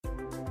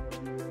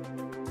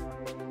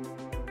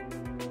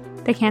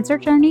The cancer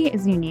journey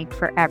is unique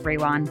for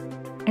everyone.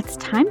 It's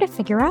time to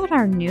figure out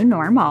our new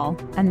normal,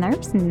 and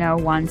there's no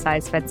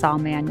one-size-fits-all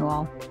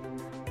manual.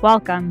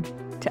 Welcome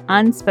to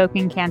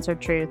Unspoken Cancer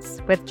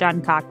Truths with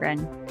Jen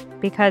Cochran,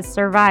 because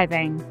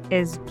surviving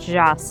is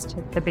just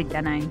the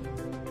beginning.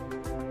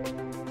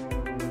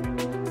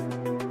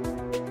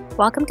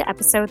 Welcome to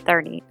episode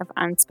 30 of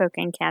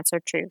Unspoken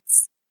Cancer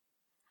Truths.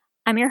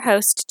 I'm your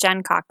host,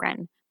 Jen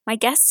Cochran. My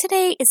guest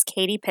today is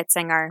Katie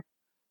Pitzinger.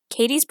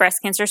 Katie's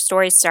breast cancer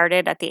story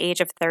started at the age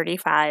of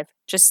 35,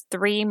 just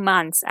 3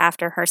 months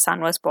after her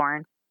son was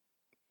born.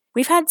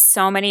 We've had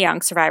so many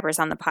young survivors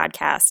on the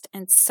podcast,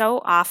 and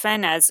so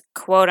often as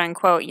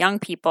quote-unquote young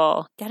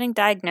people, getting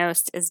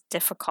diagnosed is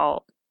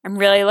difficult. I'm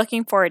really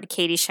looking forward to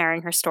Katie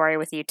sharing her story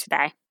with you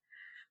today.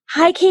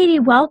 Hi, Katie.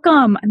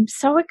 Welcome. I'm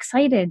so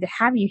excited to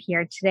have you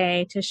here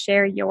today to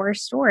share your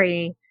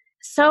story.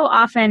 So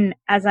often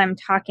as I'm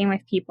talking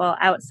with people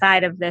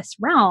outside of this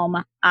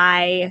realm,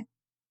 I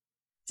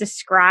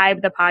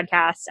describe the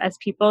podcast as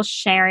people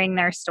sharing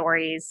their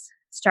stories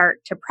start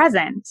to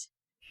present.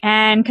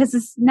 And because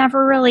it's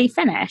never really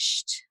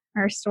finished,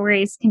 our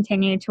stories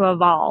continue to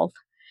evolve.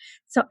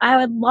 So I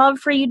would love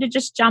for you to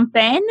just jump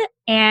in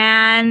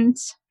and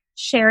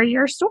share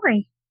your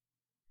story.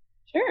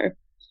 Sure.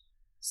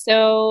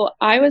 So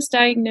I was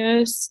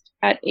diagnosed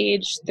at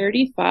age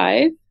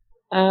 35.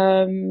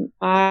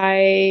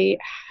 I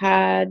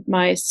had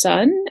my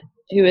son,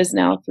 who is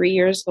now 3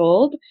 years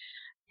old,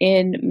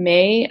 in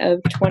May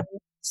of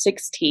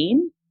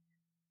 2016.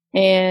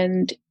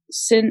 And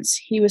since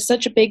he was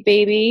such a big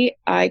baby,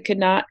 I could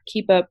not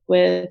keep up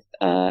with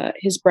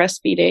his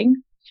breastfeeding.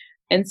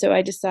 And so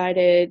I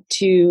decided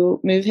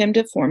to move him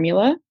to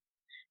formula.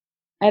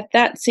 At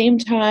that same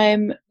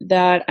time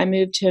that I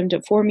moved him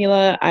to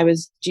formula, I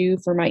was due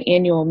for my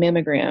annual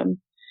mammogram,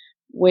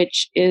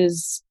 which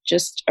is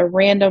just a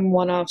random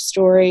one-off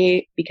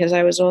story. Because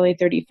I was only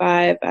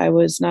 35, I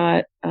was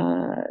not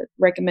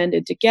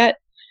recommended to get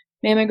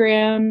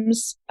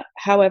mammograms.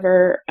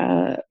 However,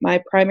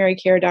 my primary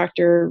care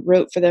doctor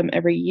wrote for them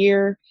every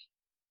year,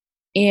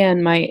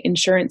 and my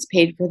insurance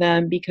paid for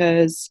them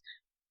because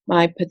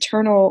my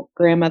paternal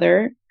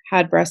grandmother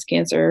had breast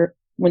cancer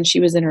when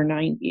she was in her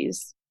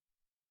 90s.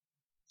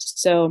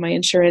 So my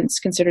insurance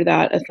considered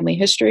that a family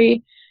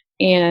history,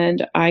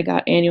 and I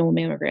got annual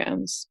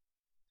mammograms.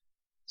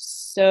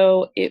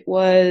 So it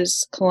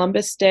was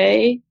Columbus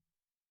Day.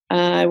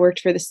 I worked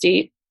for the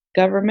state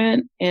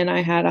government, and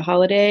I had a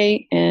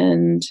holiday,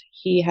 and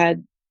he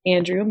had,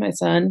 Andrew, my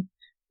son,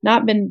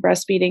 not been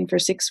breastfeeding for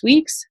 6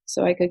 weeks,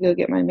 so I could go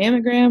get my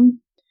mammogram.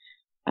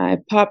 I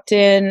popped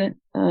in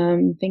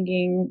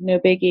thinking no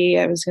biggie.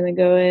 I was going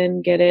to go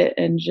in, get it,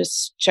 and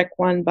just check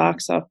one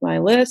box off my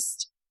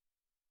list.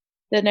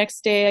 The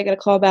next day I got a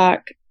call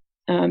back.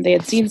 They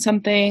had seen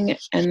something,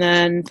 and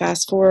then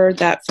fast forward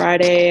that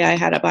Friday, I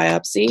had a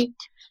biopsy.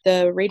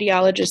 The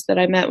radiologist that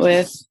I met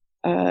with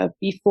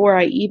before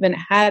I even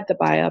had the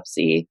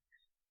biopsy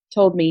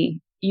told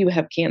me, "You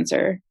have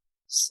cancer."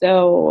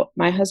 So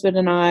my husband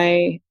and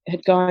I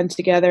had gone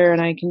together, and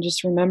I can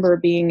just remember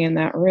being in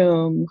that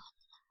room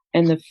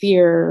and the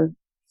fear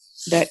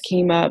that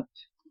came up,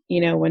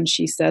 when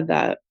she said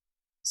that.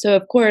 So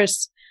of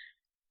course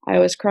I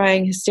was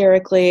crying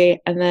hysterically.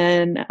 And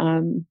then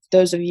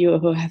those of you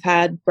who have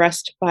had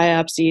breast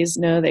biopsies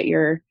know that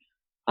you're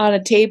on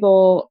a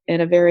table in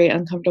a very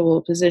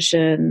uncomfortable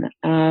position.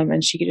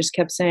 And she just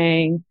kept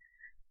saying,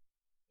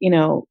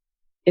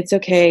 "It's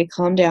okay,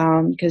 calm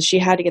down," because she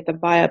had to get the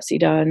biopsy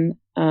done.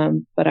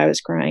 But I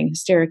was crying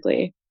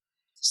hysterically.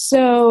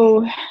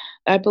 So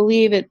I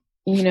believe it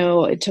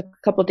took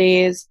a couple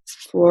days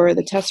for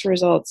the test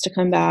results to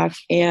come back,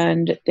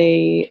 and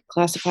they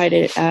classified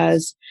it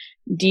as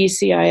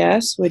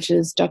DCIS, which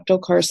is ductal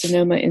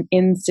carcinoma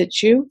in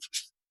situ.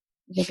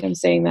 I think I'm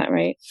saying that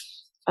right.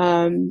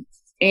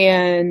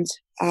 And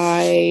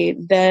I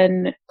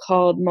then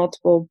called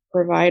multiple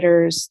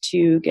providers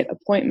to get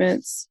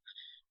appointments.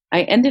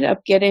 I ended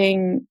up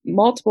getting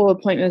multiple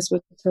appointments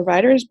with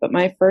providers, but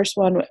my first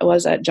one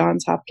was at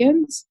Johns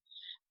Hopkins.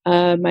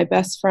 My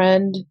best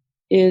friend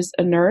is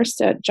a nurse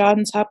at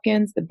Johns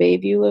Hopkins, the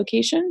Bayview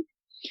location.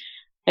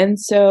 And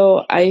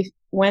so I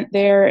went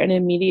there and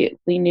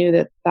immediately knew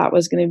that that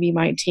was going to be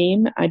my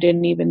team. I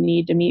didn't even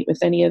need to meet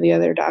with any of the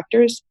other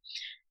doctors.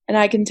 And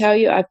I can tell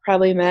you, I've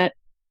probably met,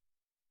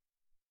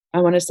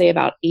 I want to say,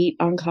 about 8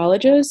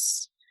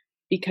 oncologists,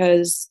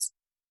 because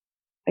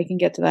I can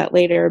get to that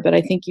later, but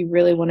I think you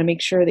really want to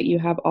make sure that you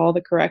have all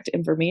the correct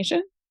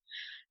information.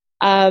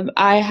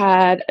 I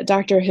had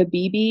Dr.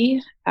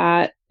 Habibi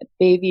at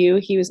Bayview.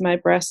 He was my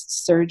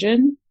breast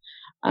surgeon,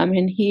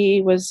 and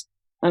he was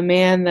a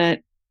man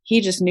that he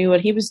just knew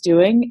what he was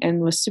doing and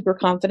was super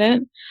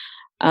confident.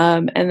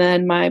 And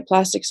then my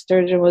plastic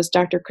surgeon was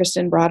Dr.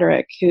 Kristen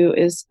Broderick, who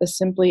is a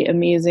simply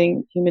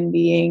amazing human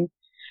being.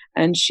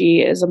 And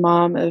she is a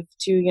mom of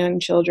 2 young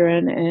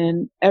children.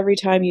 And every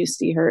time you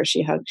see her,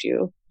 she hugs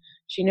you.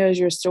 She knows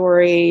your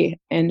story.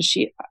 And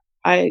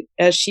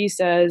as she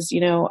says,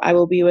 I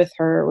will be with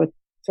her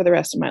for the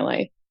rest of my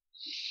life.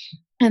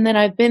 And then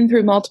I've been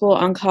through multiple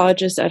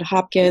oncologists at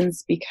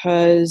Hopkins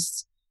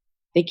because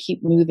they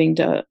keep moving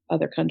to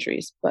other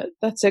countries, but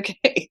that's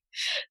okay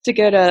to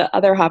go to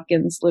other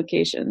Hopkins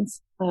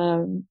locations.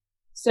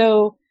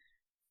 So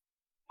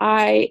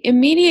I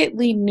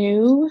immediately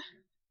knew,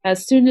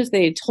 as soon as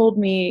they told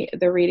me,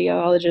 the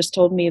radiologist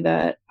told me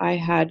that I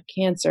had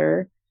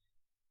cancer,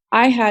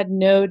 I had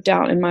no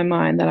doubt in my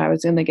mind that I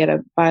was going to get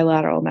a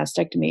bilateral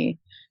mastectomy,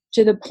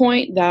 to the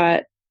point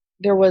that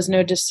there was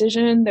no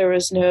decision, there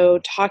was no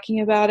talking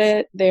about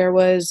it. There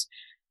was,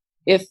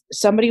 if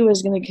somebody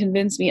was going to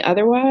convince me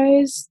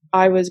otherwise,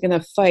 I was going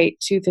to fight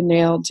tooth and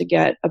nail to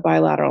get a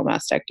bilateral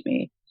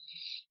mastectomy.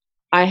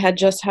 I had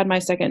just had my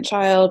second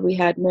child. We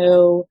had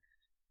no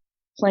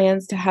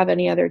plans to have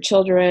any other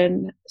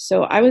children.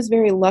 So I was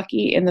very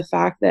lucky in the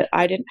fact that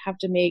I didn't have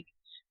to make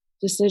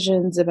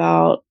decisions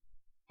about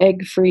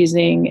egg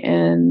freezing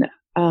and,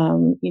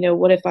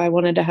 what if I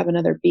wanted to have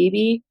another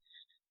baby?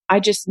 I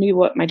just knew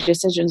what my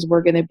decisions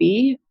were going to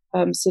be.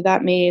 So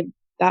that made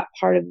that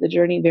part of the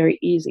journey very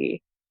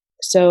easy.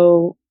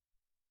 So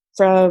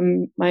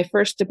from my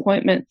first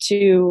appointment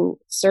to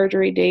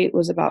surgery date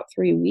was about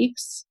 3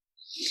 weeks.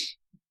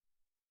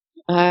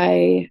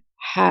 I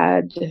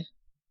had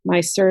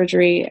my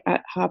surgery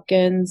at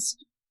Hopkins.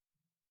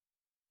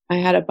 I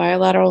had a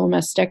bilateral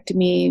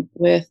mastectomy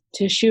with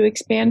tissue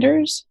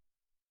expanders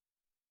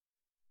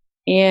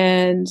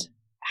and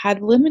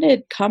had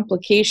limited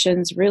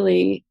complications,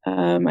 really.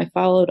 I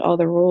followed all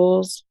the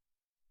rules.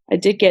 I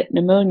did get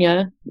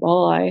pneumonia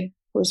while I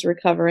was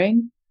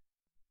recovering.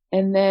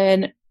 And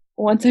then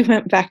once I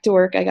went back to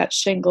work, I got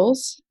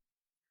shingles.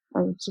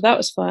 So that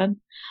was fun.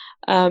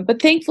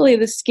 But thankfully,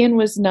 the skin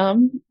was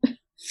numb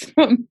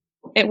from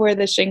where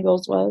the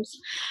shingles was.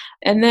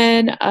 And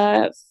then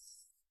I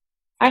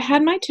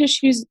had my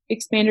tissues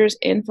expanders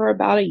in for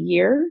about a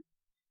year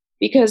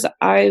because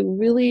I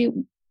really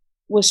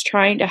was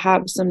trying to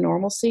have some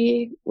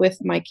normalcy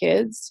with my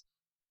kids.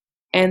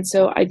 And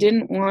so I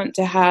didn't want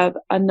to have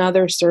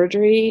another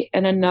surgery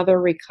and another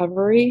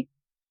recovery.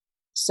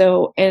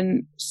 So,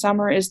 and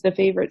summer is the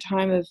favorite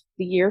time of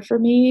the year for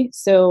me.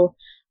 So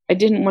I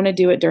didn't want to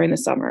do it during the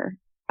summer.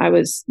 I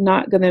was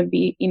not going to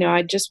be,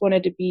 I just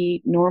wanted to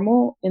be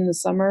normal in the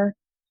summer.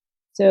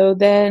 So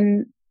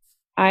then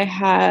I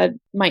had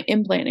my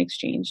implant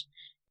exchange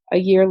a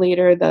year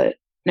later, the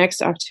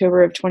next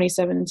October of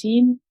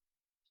 2017.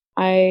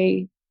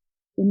 I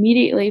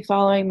immediately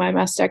following my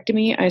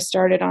mastectomy, I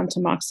started on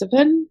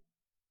tamoxifen.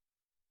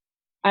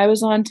 I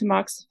was on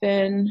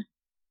tamoxifen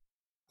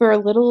for a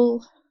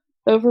little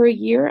over a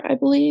year, I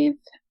believe.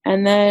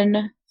 And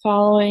then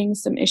following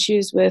some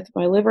issues with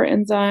my liver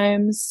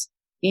enzymes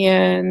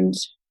and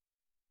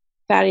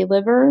fatty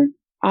liver,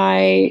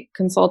 I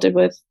consulted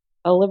with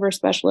a liver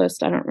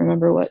specialist. I don't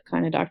remember what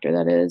kind of doctor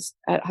that is,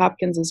 at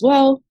Hopkins as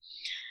well.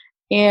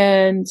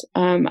 And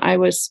I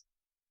was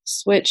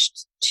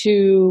switched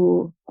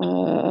to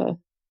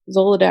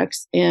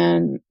Zoladex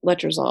and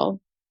Letrozole.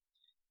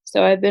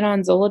 So I've been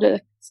on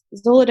Zoladex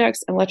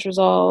and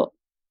Letrozole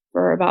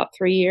for about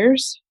 3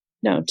 years.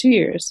 No, 2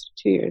 years.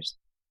 2 years.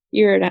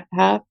 Year and a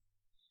half.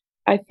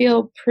 I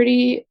feel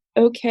pretty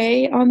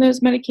okay on those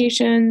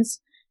medications.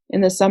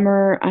 In the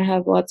summer, I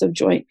have lots of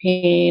joint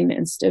pain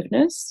and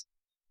stiffness.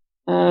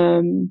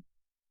 I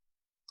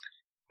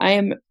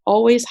am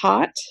always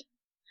hot.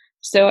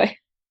 So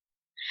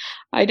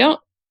I don't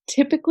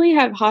typically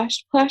have hot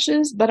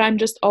flashes, but I'm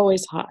just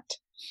always hot.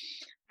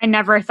 I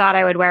never thought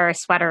I would wear a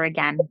sweater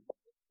again.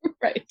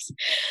 Right.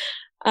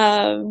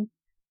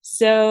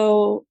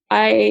 So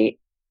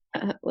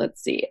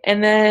let's see.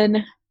 And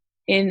then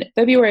in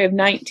February of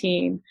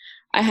 19,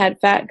 I had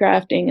fat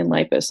grafting and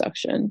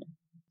liposuction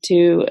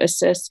to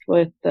assist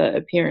with the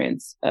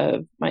appearance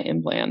of my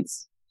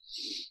implants.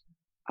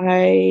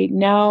 I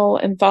now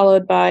am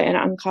followed by an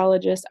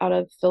oncologist out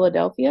of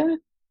Philadelphia.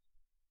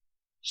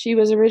 She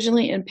was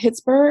originally in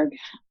Pittsburgh.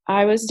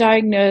 I was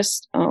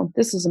diagnosed,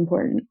 this is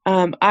important.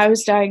 I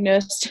was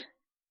diagnosed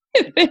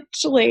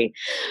eventually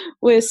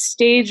with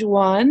stage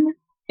 1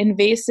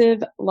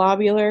 invasive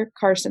lobular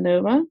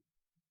carcinoma.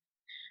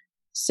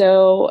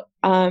 So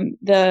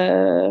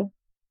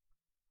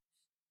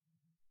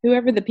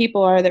whoever the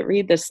people are that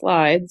read the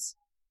slides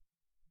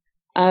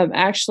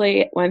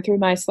actually went through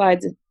my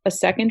slides a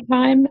second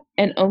time,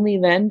 and only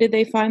then did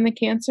they find the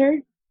cancer.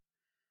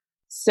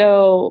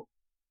 So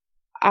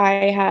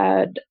I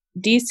had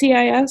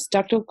DCIS,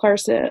 ductal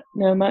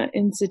carcinoma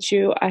in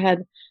situ. I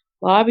had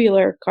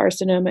lobular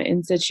carcinoma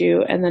in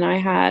situ, and then I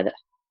had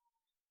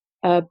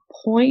a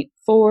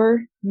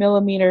 0.4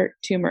 millimeter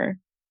tumor.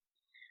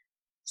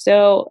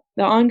 So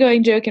the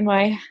ongoing joke in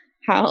my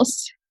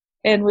house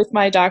and with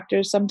my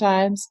doctors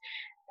sometimes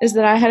is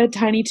that I had a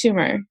tiny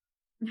tumor.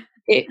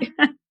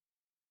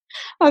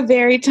 A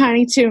very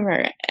tiny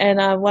tumor. And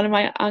one of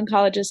my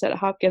oncologists at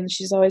Hopkins,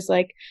 she's always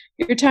like,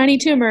 "Your tiny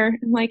tumor."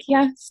 I'm like,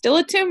 "Yeah, still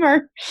a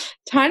tumor.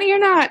 Tiny or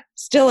not,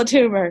 still a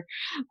tumor."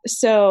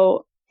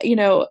 So,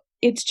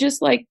 it's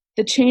just like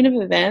the chain of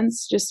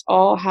events just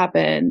all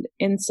happened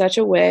in such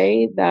a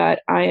way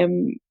that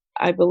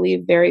I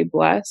believe, very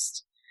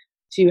blessed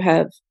to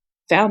have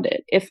found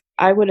it. If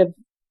I would have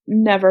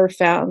never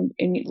found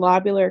any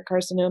lobular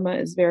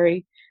carcinoma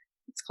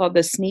it's called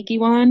the sneaky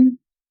one.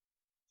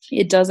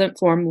 It doesn't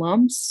form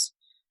lumps.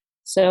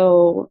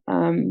 So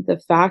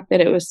the fact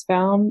that it was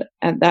found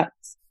at that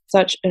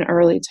such an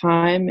early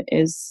time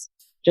is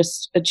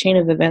just a chain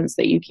of events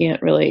that you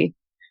can't really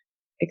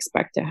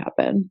expect to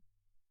happen.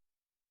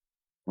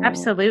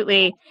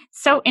 Absolutely.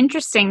 So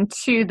interesting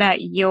too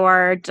that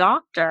your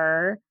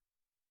doctor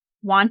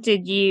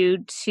wanted you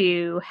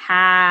to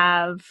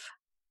have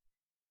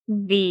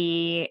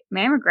the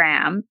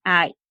mammogram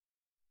at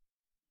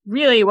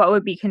really what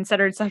would be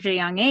considered such a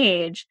young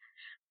age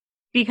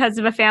because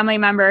of a family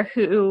member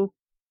who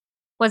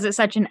was at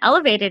such an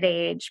elevated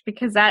age,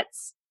 because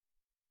that's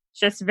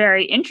just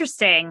very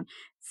interesting.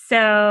 So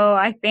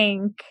I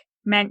think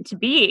meant to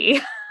be.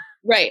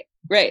 Right.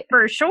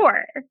 For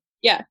sure.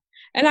 Yeah.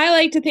 And I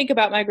like to think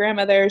about my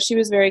grandmother. She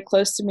was very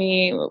close to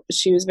me.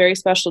 She was very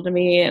special to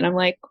me. And I'm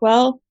like,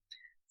 well,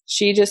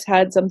 she just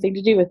had something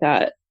to do with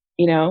that.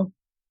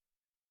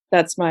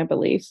 That's my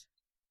belief.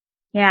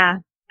 Yeah,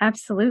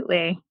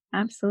 absolutely.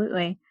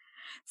 Absolutely.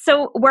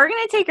 So we're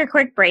going to take a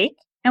quick break.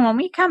 And when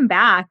we come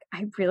back,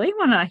 I really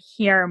want to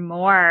hear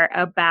more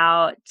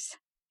about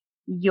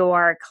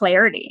your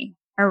clarity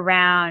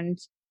around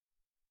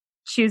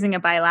choosing a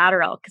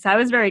bilateral, because I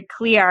was very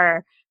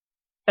clear,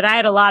 but I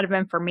had a lot of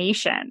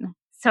information.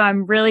 So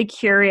I'm really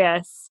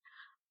curious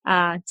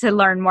to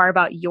learn more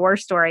about your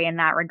story in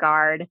that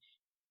regard.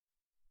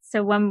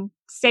 So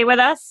stay with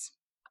us.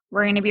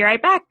 We're going to be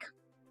right back.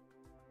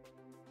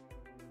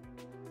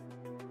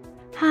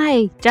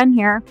 Hi, Jen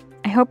here.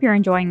 I hope you're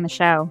enjoying the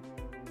show.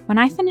 When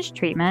I finished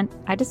treatment,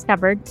 I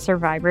discovered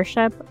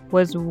survivorship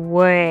was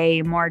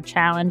way more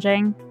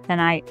challenging than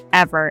I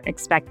ever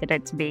expected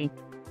it to be.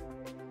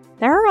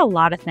 There are a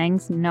lot of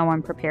things no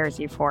one prepares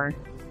you for.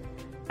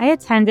 I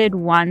attended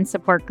one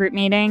support group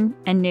meeting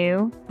and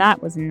knew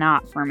that was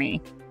not for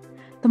me.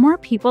 The more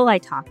people I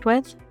talked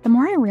with, the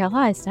more I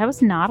realized I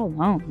was not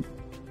alone.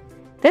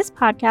 This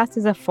podcast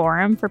is a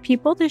forum for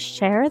people to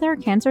share their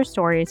cancer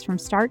stories from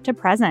start to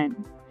present.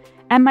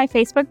 And my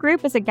Facebook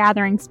group is a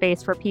gathering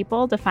space for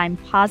people to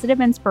find positive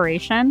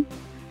inspiration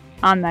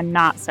on the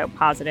not so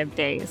positive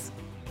days.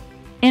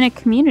 In a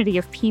community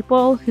of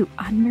people who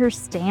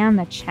understand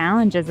the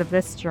challenges of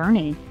this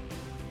journey.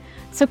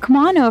 So come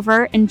on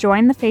over and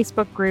join the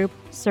Facebook group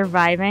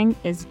Surviving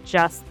is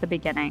Just the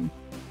Beginning.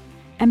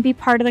 And be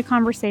part of the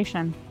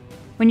conversation.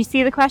 When you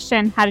see the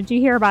question, how did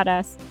you hear about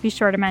us? Be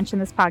sure to mention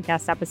this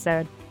podcast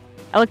episode.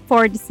 I look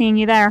forward to seeing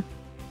you there.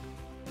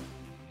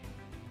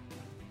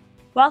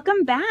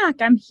 Welcome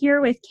back. I'm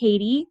here with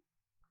Katie,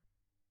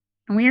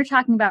 and we are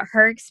talking about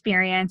her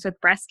experience with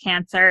breast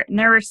cancer. And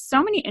there were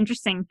so many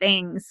interesting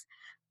things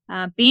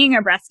being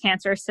a breast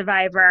cancer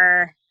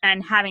survivor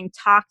and having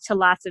talked to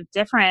lots of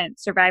different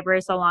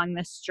survivors along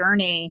this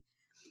journey.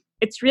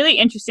 It's really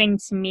interesting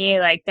to me,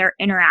 like their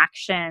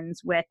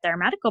interactions with their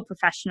medical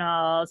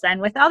professionals and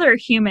with other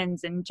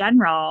humans in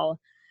general,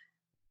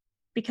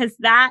 because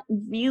that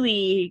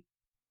really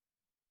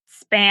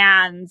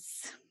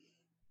spans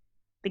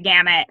the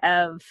gamut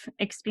of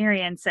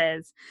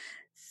experiences.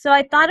 So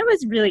I thought it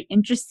was really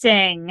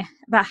interesting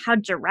about how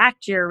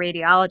direct your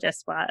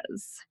radiologist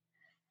was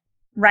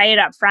right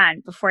up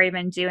front before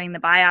even doing the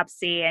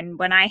biopsy. And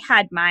when I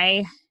had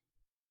my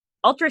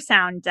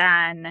ultrasound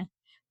done,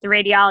 the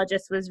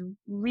radiologist was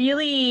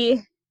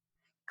really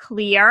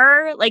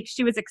clear, like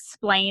she was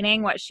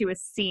explaining what she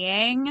was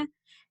seeing.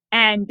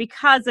 And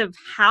because of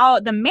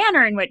the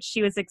manner in which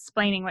she was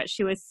explaining what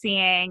she was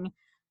seeing,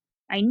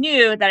 I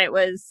knew that it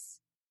was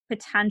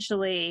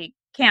potentially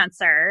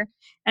cancer.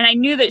 And I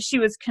knew that she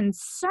was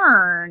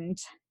concerned.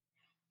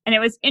 And it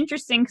was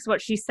interesting because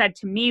what she said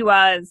to me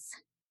was,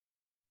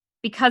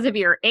 because of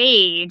your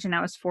age, and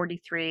I was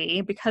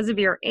 43, because of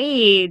your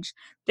age,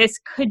 this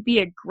could be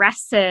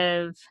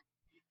aggressive.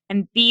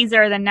 And these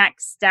are the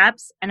next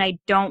steps. And I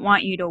don't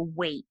want you to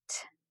wait.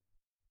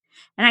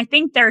 And I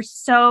think they're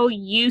so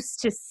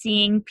used to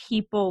seeing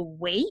people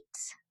wait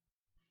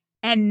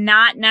and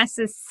not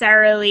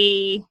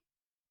necessarily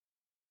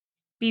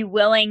be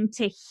willing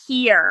to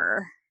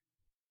hear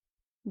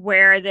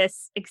where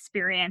this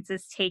experience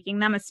is taking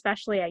them,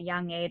 especially at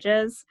young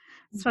ages.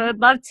 So I'd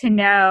love to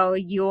know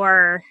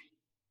your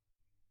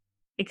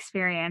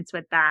experience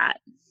with that.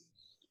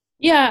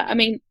 Yeah, I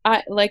mean,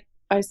 like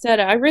I said,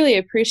 I really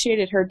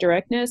appreciated her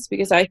directness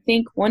because I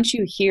think once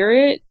you hear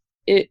it,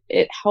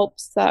 it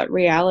helps that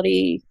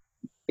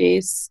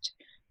reality-based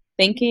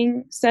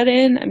thinking set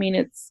in. I mean,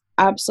 it's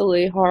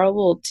absolutely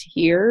horrible to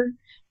hear,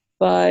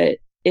 but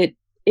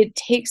it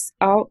takes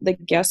out the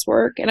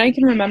guesswork. And I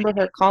can remember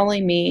her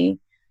calling me,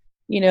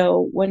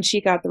 when she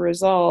got the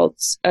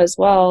results as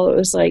well. It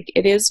was like,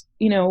 it is,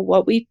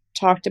 what we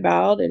talked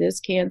about. It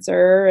is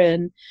cancer,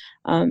 and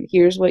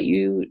here's what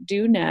you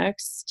do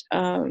next.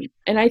 And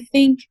I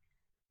think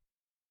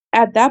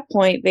at that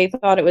point, they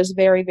thought it was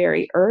very,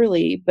 very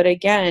early. But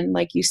again,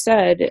 like you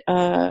said,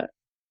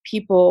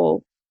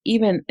 people,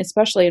 even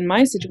especially in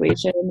my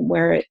situation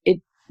where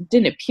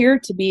didn't appear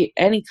to be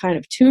any kind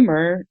of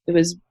tumor. It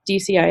was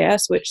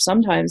DCIS, which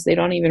sometimes they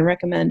don't even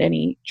recommend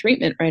any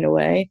treatment right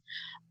away.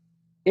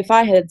 If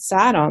I had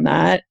sat on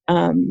that,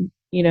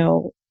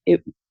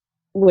 it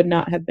would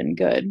not have been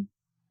good.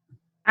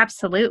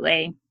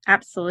 Absolutely.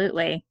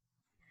 Absolutely.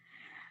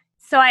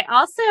 So I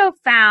also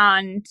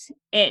found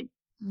it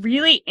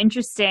really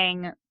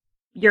interesting,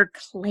 your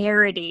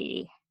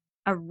clarity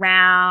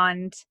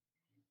around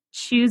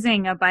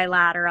choosing a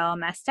bilateral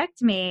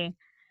mastectomy.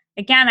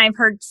 Again, I've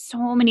heard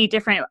so many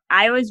different,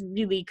 I was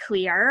really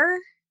clear,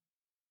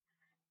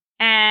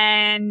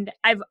 and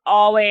I've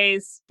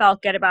always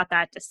felt good about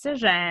that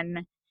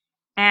decision.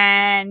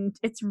 And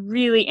it's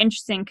really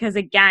interesting because,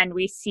 again,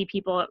 we see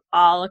people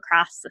all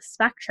across the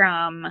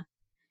spectrum.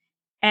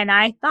 And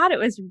I thought it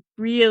was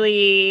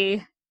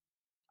really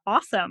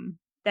awesome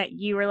that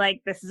you were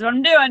like, this is what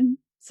I'm doing.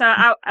 So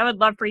I would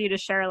love for you to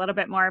share a little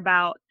bit more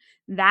about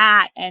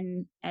that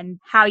and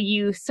how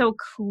you so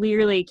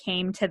clearly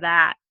came to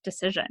that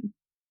decision.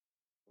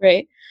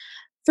 Right.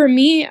 For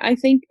me, I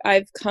think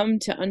I've come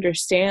to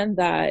understand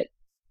that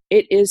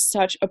it is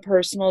such a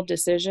personal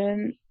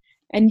decision,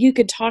 and you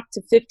could talk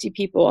to 50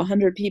 people,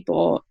 100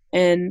 people,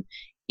 and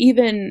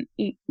even,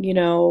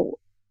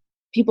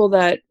 people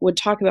that would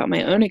talk about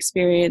my own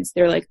experience,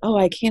 they're like, oh,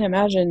 I can't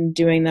imagine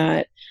doing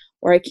that,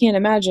 or I can't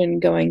imagine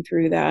going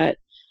through that.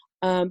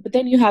 But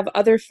then you have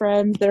other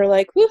friends that are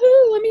like,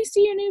 woohoo, let me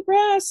see your new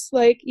breasts.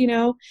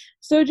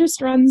 So it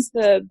just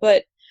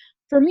but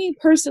for me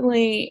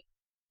personally,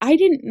 I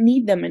didn't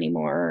need them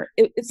anymore.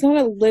 It's not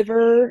a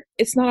liver.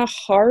 It's not a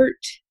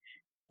heart.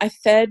 I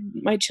fed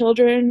my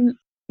children.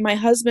 My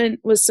husband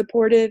was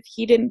supportive.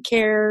 He didn't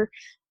care.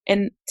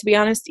 And to be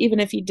honest, even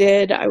if he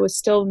did, I was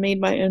still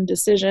made my own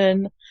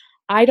decision.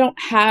 I don't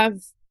have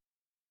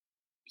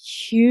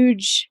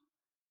huge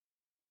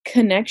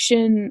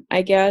connection,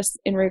 I guess,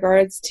 in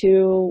regards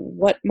to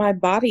what my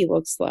body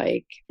looks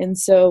like. And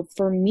so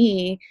for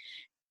me,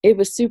 it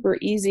was super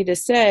easy to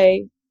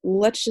say,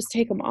 let's just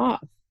take them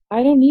off.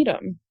 I don't need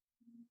them.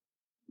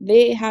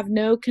 They have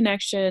no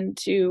connection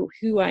to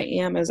who I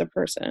am as a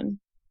person.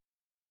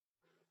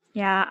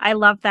 Yeah, I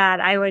love that.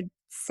 I would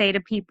say to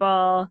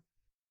people,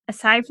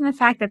 aside from the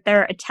fact that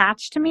they're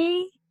attached to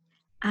me,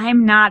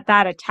 I'm not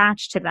that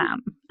attached to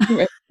them.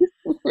 Right.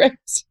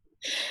 Right.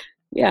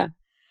 Yeah.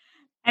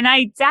 And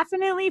I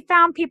definitely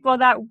found people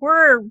that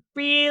were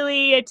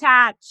really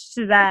attached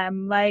to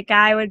them. Like,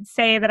 I would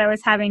say that I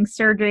was having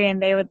surgery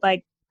and they would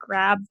like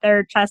grab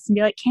their chest and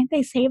be like, can't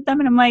they save them?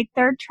 And I'm like,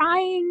 they're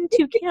trying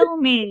to kill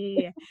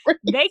me. Right.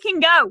 They can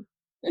go.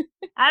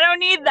 I don't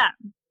need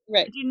them.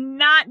 Right. I do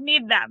not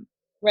need them.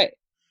 Right.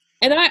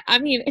 And I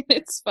mean,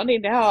 it's funny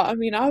now. I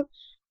mean,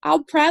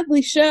 I'll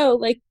proudly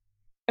show,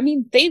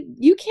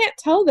 you can't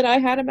tell that I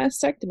had a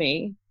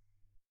mastectomy.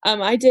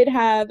 I did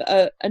have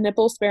a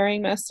nipple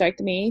sparing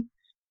mastectomy.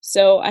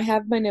 So I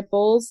have my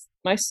nipples.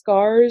 My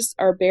scars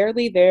are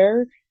barely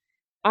there.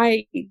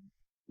 I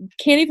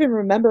can't even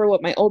remember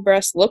what my old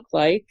breasts looked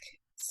like.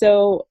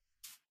 So,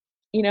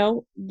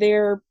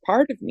 they're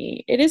part of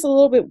me. It is a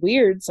little bit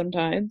weird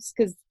sometimes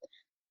because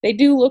they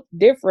do look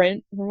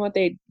different from what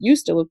they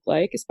used to look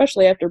like,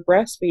 especially after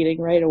breastfeeding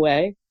right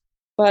away.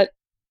 But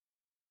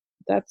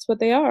that's what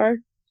they are.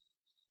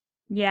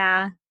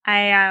 Yeah.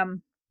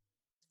 And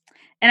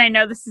I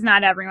know this is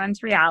not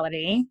everyone's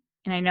reality.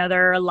 And I know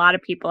there are a lot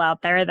of people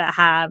out there that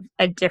have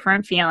a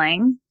different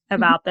feeling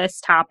about this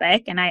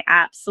topic. And I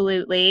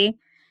absolutely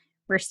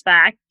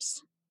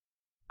respect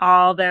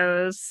all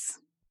those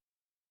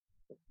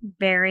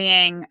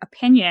varying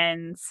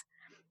opinions.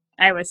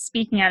 I was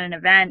speaking at an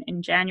event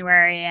in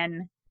January,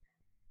 and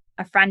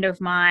a friend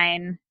of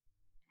mine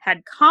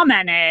had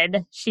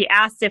commented, she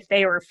asked if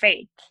they were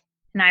fake.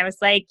 And I was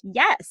like,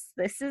 yes,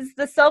 this is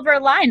the silver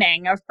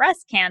lining of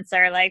breast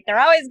cancer. Like, they're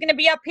always going to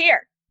be up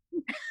here.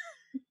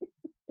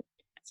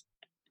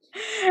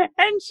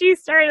 And she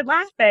started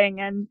laughing,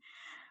 and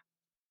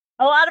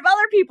a lot of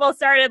other people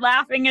started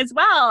laughing as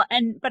well.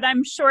 But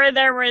I'm sure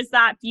there was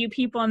that few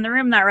people in the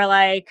room that were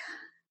like,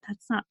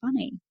 that's not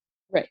funny.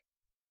 Right.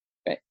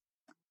 Right.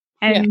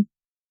 And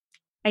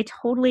yeah. I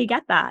totally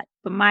get that.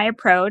 But my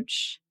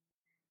approach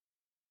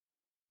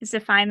is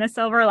to find the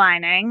silver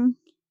lining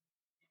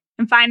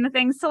and find the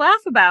things to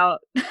laugh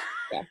about.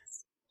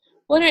 Yes.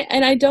 Well,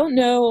 I don't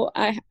know,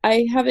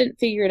 I haven't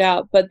figured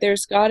out, but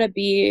there's got to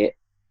be,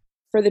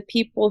 for the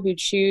people who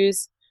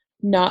choose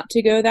not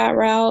to go that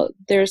route,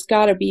 there's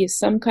got to be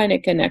some kind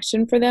of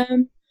connection for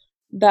them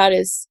that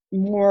is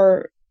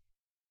more,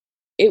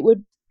 it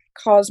would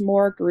cause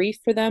more grief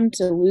for them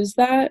to lose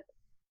that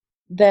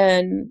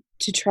than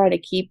to try to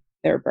keep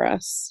their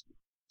breasts.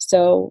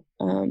 So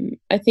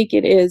I think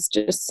it is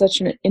just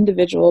such an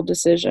individual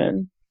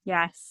decision.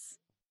 Yes,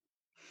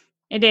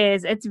 it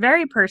is. It's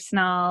very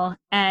personal,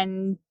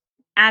 and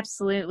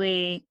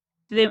absolutely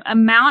the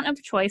amount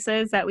of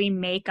choices that we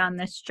make on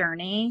this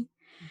journey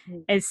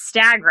is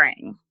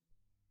staggering.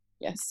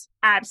 Yes.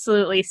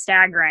 Absolutely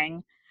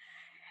staggering.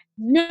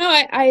 No,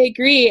 I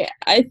agree.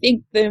 I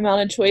think the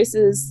amount of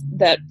choices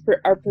that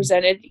are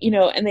presented,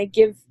 and they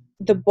give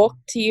the book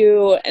to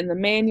you and the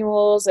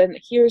manuals and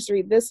here's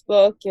read this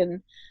book,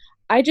 and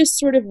I just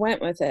sort of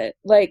went with it.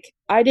 Like,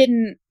 I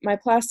didn't, my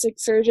plastic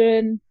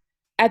surgeon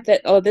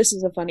this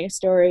is a funny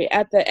story.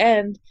 At the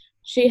end,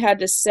 she had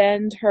to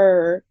send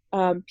her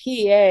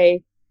PA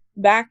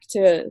back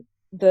to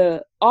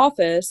the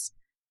office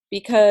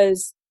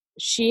because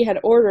she had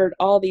ordered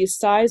all these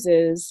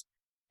sizes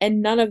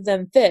and none of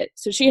them fit.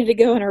 So she had to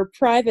go in her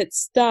private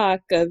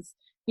stock of,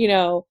 you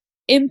know,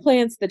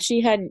 implants that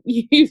she hadn't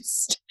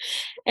used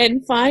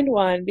and find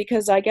one,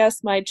 because I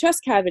guess my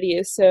chest cavity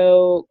is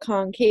so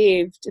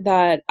concaved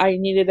that I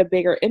needed a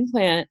bigger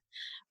implant.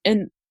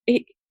 And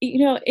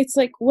it's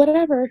like,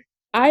 whatever.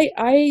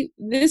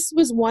 This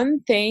was one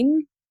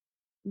thing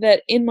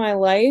that in my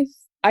life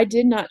I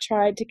did not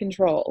try to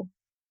control.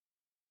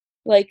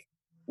 Like,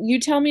 you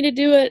tell me to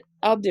do it,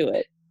 I'll do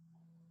it.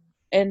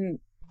 And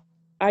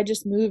I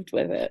just moved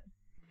with it.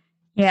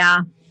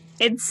 Yeah.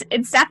 It's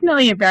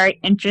definitely a very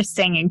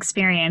interesting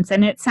experience,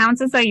 and it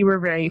sounds as though you were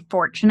very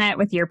fortunate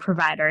with your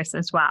providers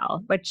as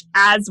well, which,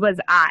 as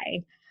was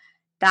I.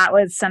 That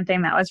was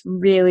something that was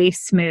really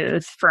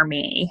smooth for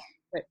me.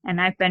 Right. And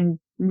I've been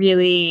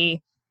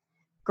really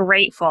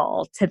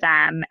grateful to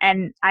them.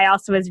 And I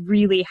also was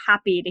really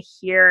happy to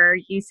hear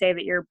you say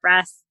that your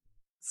breast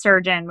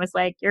surgeon was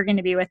like, you're going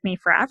to be with me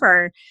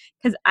forever.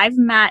 Because I've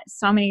met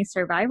so many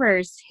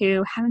survivors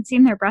who haven't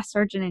seen their breast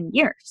surgeon in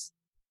years.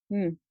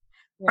 Yeah.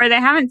 Or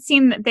they haven't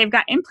seen that they've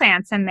got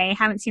implants and they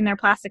haven't seen their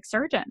plastic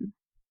surgeon.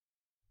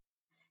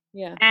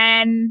 Yeah.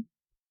 And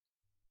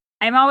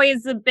I'm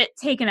always a bit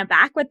taken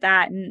aback with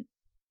that.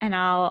 And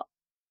I'll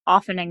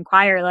often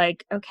inquire,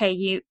 like,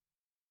 okay,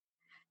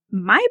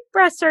 my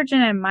breast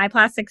surgeon and my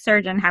plastic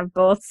surgeon have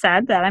both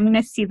said that I'm going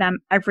to see them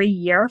every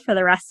year for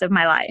the rest of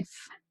my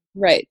life.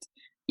 Right.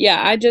 Yeah,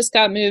 I just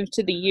got moved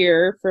to the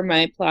year for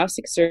my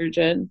plastic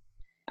surgeon.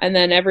 And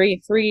then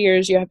every 3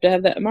 years, you have to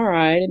have the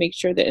MRI to make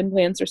sure the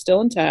implants are still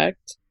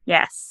intact.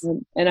 Yes.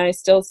 And I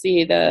still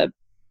see the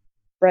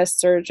breast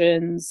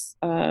surgeon's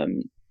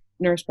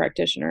nurse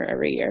practitioner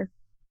every year.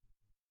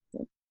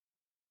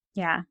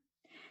 Yeah.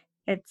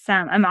 It's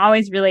I'm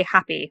always really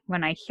happy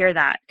when I hear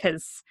that,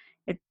 because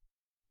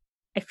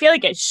I feel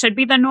like it should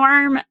be the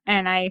norm,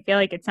 and I feel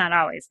like it's not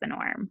always the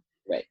norm.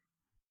 Right.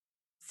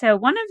 So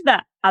one of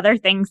the other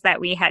things that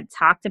we had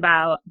talked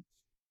about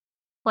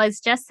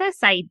was just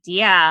this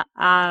idea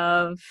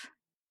of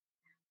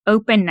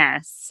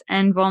openness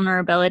and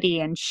vulnerability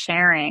and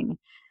sharing.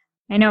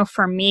 I know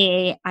for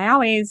me, I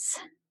always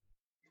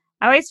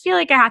feel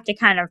like I have to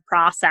kind of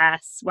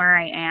process where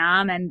I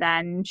am and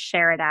then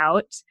share it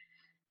out.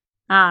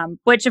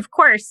 Which, of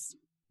course,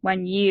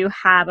 when you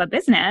have a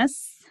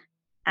business,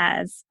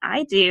 as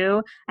I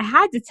do, I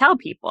had to tell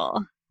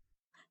people.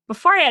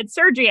 Before I had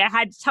surgery, I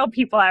had to tell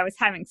people I was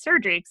having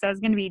surgery because I was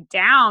going to be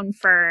down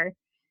for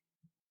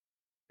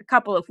a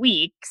couple of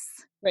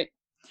weeks. Right.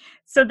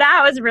 So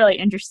that was a really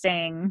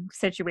interesting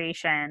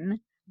situation.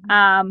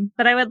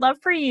 But I would love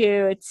for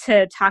you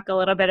to talk a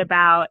little bit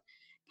about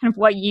kind of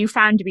what you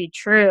found to be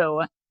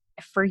true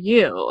for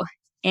you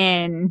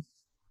in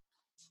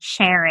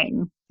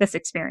sharing this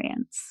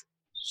experience.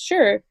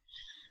 Sure.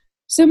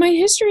 So my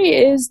history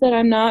is that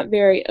I'm not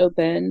very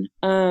open.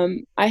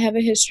 I have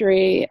a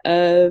history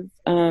of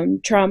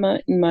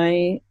trauma in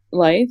my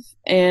life,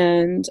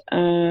 and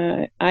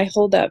I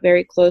hold that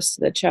very close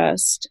to the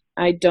chest.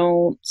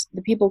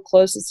 The people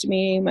closest to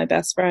me, my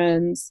best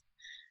friends,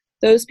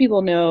 those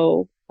people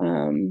know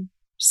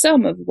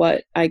some of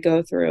what I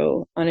go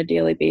through on a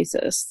daily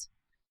basis.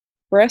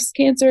 Breast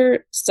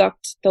cancer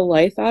sucked the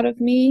life out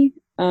of me.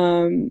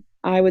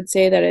 I would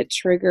say that it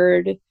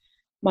triggered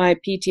my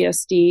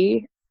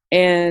PTSD.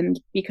 And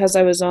because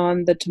I was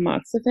on the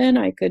tamoxifen,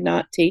 I could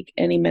not take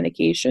any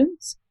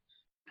medications.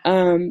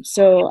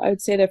 So I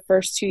would say the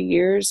first 2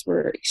 years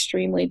were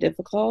extremely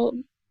difficult.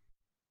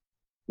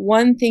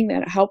 One thing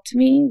that helped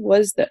me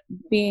was that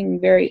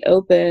being very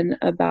open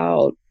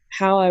about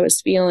how I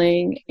was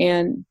feeling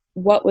and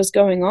what was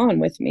going on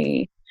with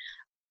me.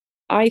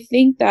 I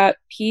think that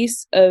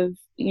piece of,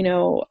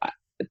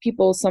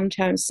 people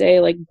sometimes say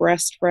like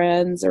breast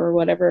friends or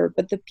whatever,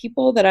 but the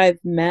people that I've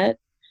met,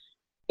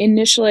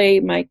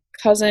 initially my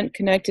cousin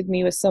connected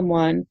me with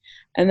someone,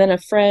 and then a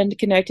friend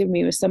connected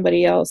me with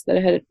somebody else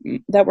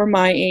that were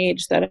my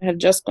age that had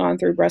just gone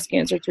through breast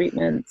cancer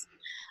treatments.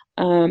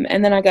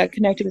 And then I got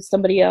connected with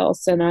somebody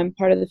else, and I'm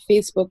part of the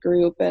Facebook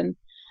group, and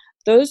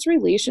those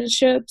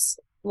relationships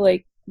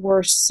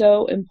were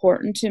so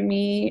important to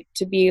me,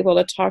 to be able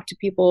to talk to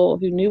people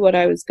who knew what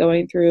I was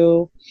going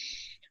through,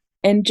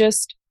 and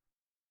just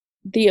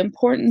the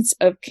importance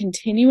of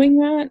continuing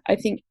that. I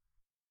think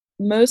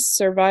most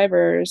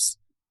survivors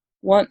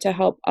want to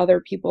help other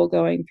people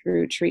going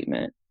through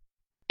treatment.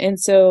 And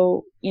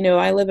so,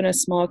 I live in a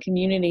small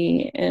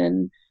community,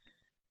 and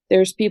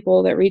there's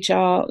people that reach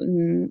out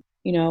and,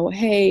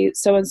 hey,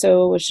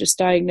 so-and-so was just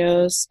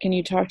diagnosed. Can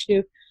you talk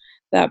to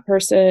that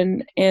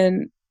person?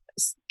 And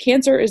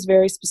cancer is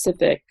very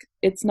specific.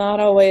 It's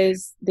not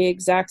always the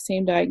exact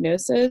same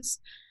diagnosis,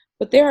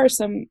 but there are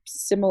some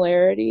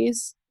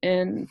similarities.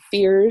 and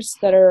fears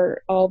that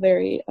are all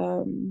very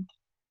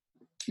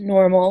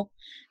normal.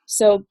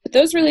 So, but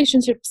those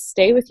relationships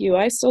stay with you.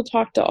 I still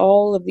talk to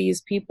all of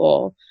these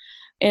people,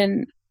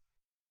 and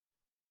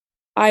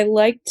I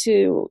like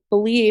to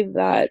believe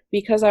that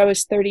because I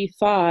was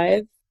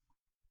 35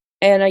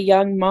 and a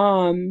young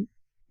mom,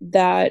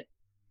 that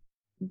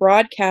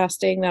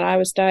broadcasting that I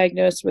was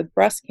diagnosed with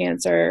breast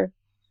cancer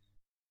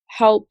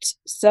helped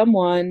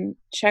someone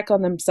check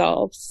on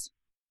themselves,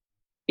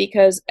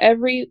 because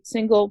every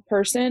single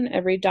person,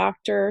 every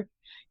doctor,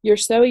 you're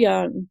so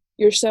young,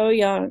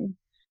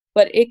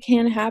 but it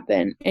can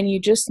happen, and you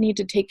just need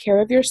to take care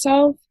of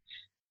yourself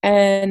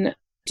and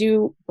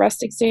do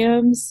breast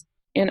exams.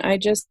 And I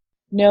just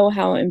know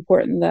how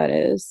important that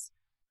is.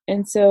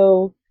 And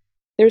so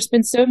there's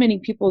been so many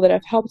people that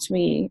have helped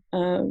me.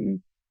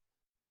 And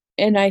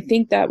I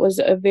think that was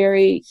a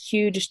very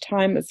huge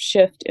time of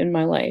shift in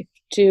my life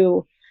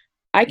to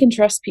I can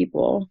trust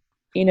people.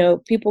 You know,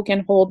 people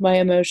can hold my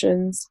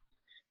emotions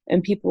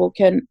and people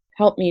can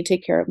help me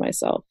take care of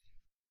myself.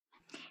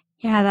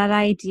 Yeah, that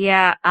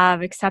idea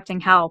of accepting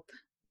help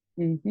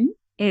Hmm.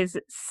 is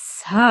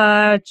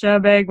such a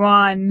big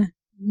one,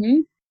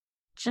 Hmm.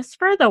 just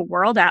for the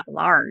world at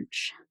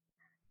large.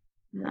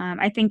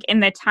 I think in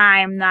the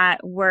time that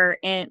we're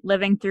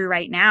living through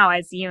right now,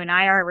 as you and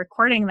I are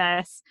recording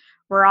this,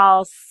 we're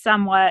all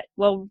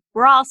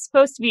we're all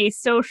supposed to be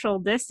social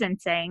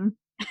distancing.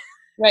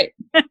 Right.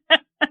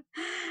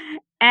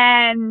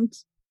 And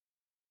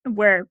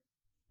we're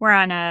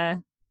on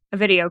a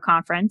video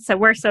conference, so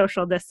we're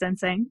social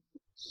distancing.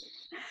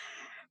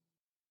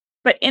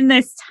 But in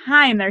this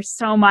time, there's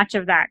so much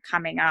of that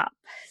coming up,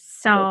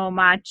 so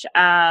much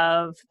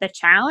of the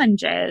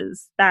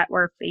challenges that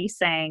we're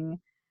facing,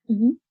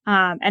 Hmm.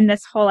 and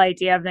this whole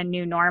idea of the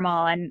new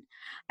normal. And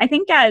I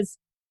think as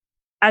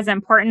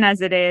important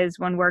as it is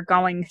when we're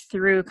going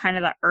through kind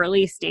of the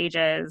early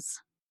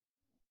stages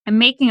and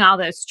making all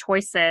those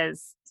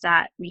choices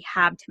that we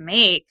have to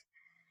make,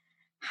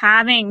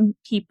 having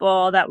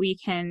people that we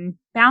can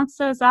bounce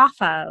those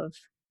off of.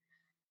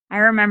 I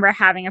remember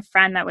having a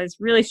friend that was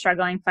really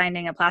struggling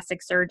finding a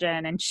plastic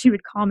surgeon, and she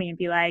would call me and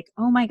be like,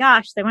 "Oh my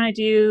gosh, they want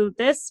to do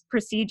this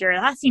procedure.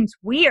 That seems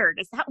weird.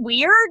 Is that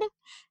weird?"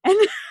 And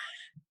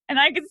and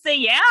I could say,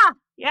 "Yeah,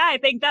 I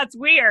think that's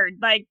weird.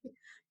 Like,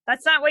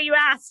 that's not what you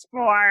asked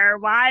for.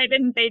 Why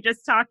didn't they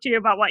just talk to you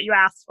about what you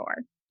asked for?"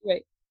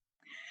 Right.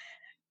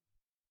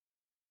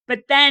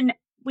 But then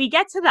we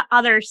get to the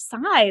other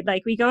side,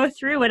 like we go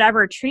through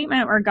whatever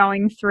treatment we're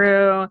going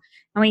through,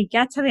 and we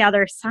get to the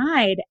other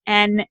side,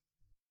 and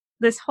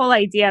this whole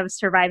idea of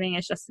surviving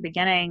is just the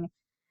beginning.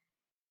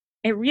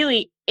 It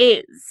really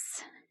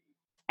is.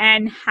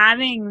 And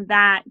having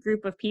that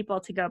group of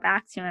people to go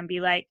back to and be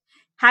like,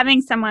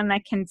 having someone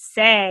that can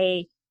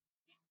say,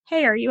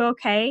 "Hey, are you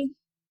okay?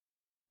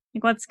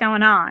 Like, what's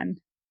going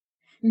on?"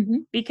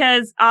 Hmm.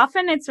 Because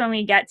often it's when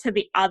we get to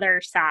the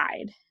other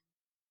side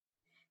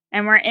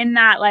and we're in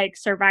that like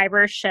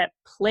survivorship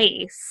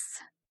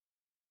place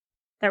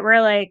that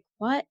we're like,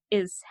 why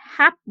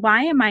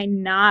am I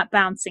not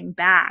bouncing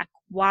back?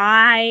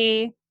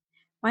 Why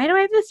do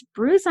I have this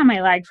bruise on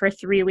my leg for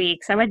 3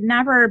 weeks? I would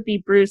never be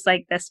bruised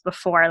like this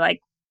before.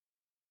 Like,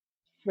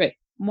 Right.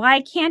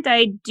 why can't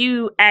I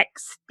do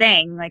X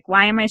thing? Like,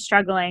 why am I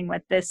struggling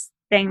with this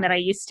thing that I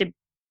used to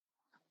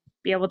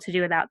be able to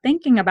do without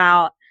thinking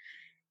about?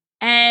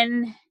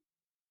 And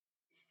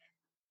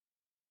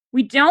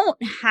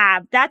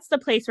that's the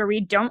place where we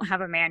don't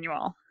have a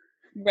manual.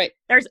 Right.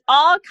 There's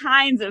all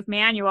kinds of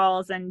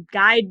manuals and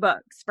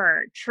guidebooks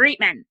for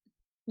treatment.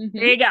 Here Hmm.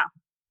 you go.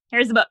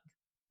 Here's the book.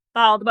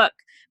 Follow the book.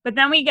 But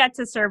then we get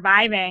to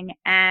surviving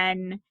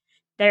and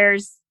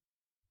there's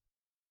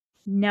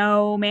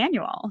no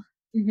manual.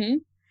 Hmm.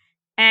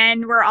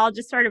 And we're all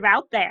just sort of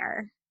out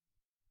there.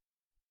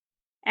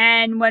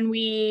 And when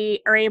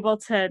we are able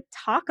to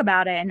talk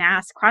about it and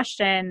ask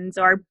questions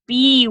or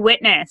be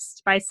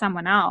witnessed by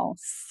someone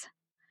else,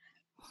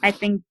 I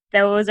think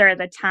those are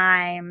the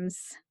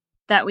times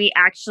that we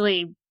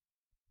actually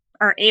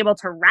are able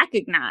to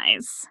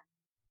recognize,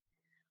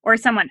 or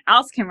someone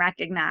else can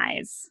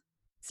recognize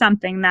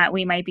something that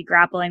we might be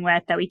grappling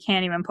with that we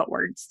can't even put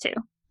words to.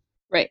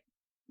 Right.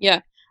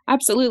 Yeah,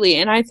 absolutely.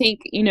 And I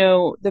think, you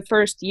know, the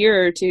first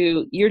year or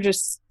two, you're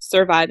just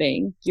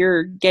surviving.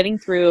 You're getting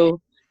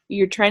through,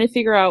 you're trying to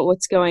figure out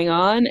what's going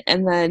on,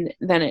 and then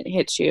it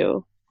hits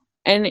you.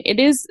 And it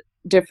is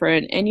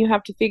different, and you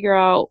have to figure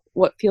out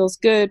what feels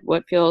good,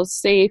 what feels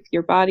safe.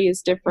 Your body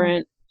is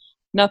different.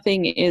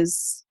 Nothing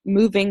is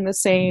moving the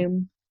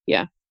same.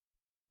 Yeah.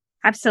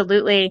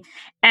 Absolutely.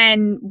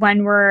 And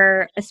when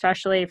we're,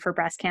 especially for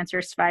breast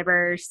cancer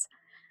survivors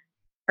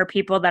or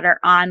people that are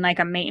on like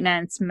a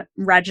maintenance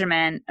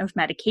regimen of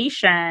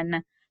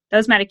medication,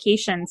 those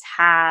medications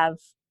have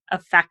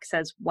effects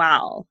as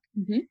well.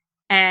 Hmm.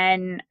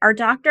 And our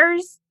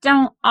doctors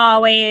don't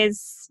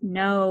always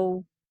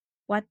know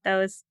what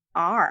those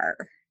are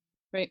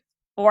Right.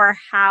 or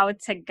how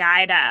to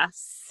guide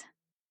us.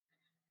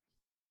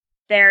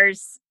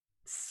 There's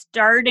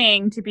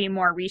starting to be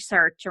more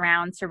research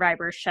around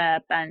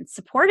survivorship and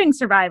supporting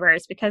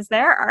survivors because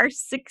there are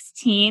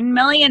 16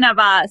 million of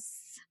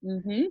us.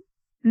 Mm-hmm.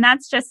 And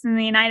that's just in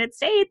the United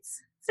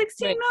States.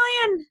 16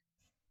 million.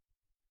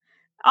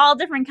 All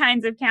different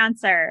kinds of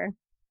cancer.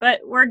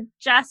 But we're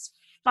just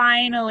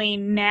finally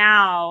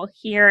now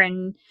here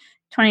in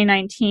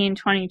 2019,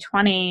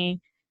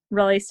 2020,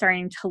 really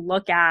starting to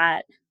look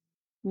at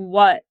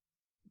what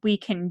we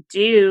can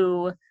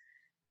do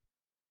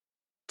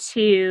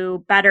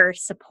to better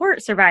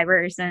support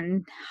survivors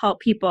and help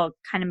people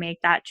kind of make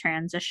that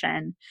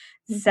transition.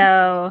 Mm-hmm.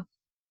 So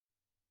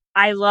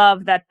I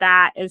love that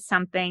that is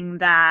something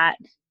that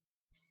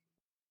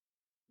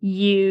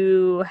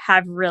you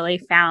have really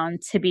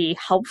found to be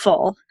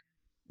helpful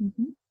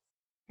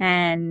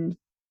and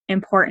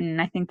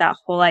important. I think that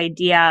whole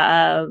idea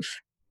of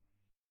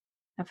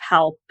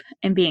help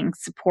and being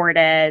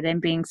supported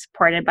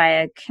by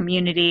a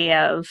community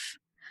of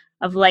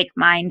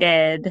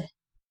like-minded,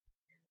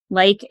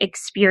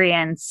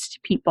 experienced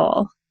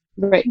people,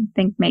 right, I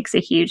think makes a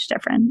huge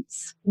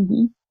difference.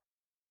 Mm-hmm.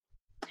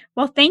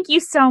 Well, thank you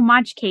so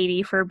much,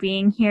 Katie, for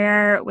being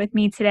here with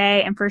me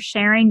today and for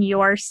sharing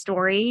your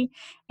story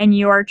and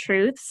your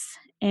truths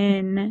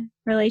in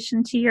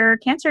relation to your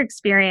cancer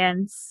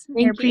experience.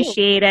 I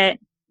appreciate it.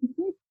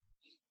 Mm-hmm.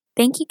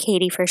 Thank you,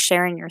 Katie, for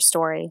sharing your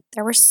story.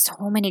 There were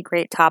so many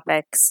great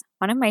topics.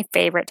 One of my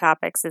favorite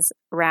topics is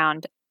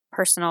around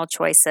personal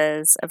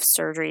choices of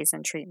surgeries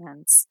and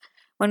treatments.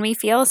 When we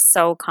feel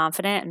so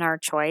confident in our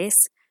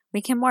choice,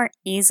 we can more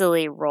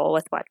easily roll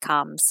with what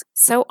comes.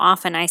 So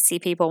often I see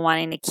people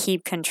wanting to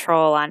keep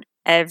control on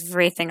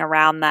everything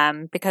around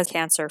them because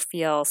cancer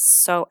feels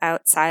so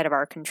outside of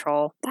our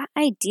control. That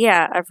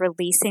idea of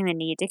releasing the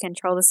need to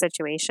control the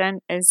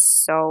situation is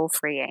so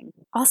freeing.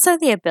 Also,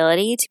 the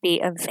ability to be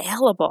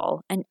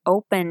available and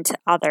open to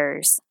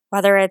others,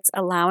 whether it's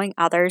allowing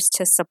others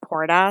to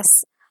support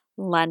us,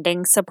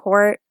 lending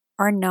support,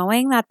 or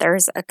knowing that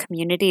there's a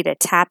community to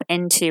tap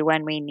into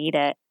when we need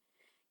it.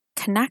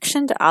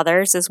 Connection to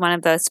others is one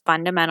of those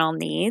fundamental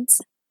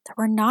needs that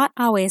we're not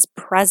always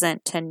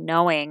present to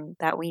knowing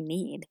that we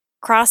need.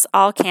 Across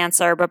all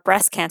cancer, but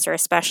breast cancer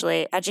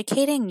especially,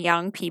 educating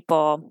young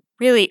people,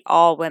 really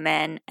all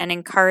women, and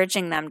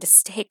encouraging them to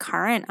stay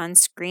current on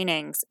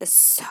screenings is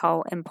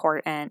so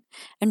important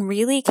and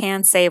really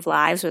can save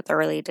lives with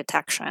early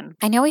detection.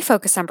 I know we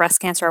focus on breast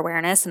cancer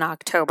awareness in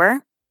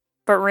October,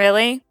 but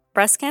really,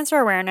 breast cancer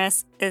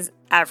awareness is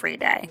every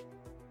day.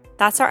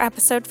 That's our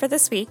episode for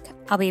this week.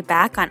 I'll be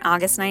back on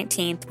August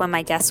 19th when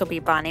my guest will be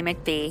Bonnie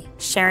McBee,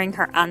 sharing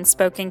her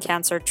unspoken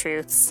cancer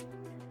truths.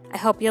 I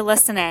hope you'll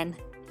listen in.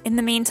 In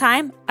the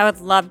meantime, I would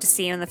love to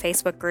see you in the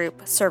Facebook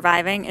group,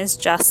 Surviving is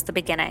Just the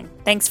Beginning.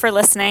 Thanks for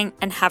listening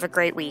and have a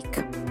great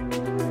week.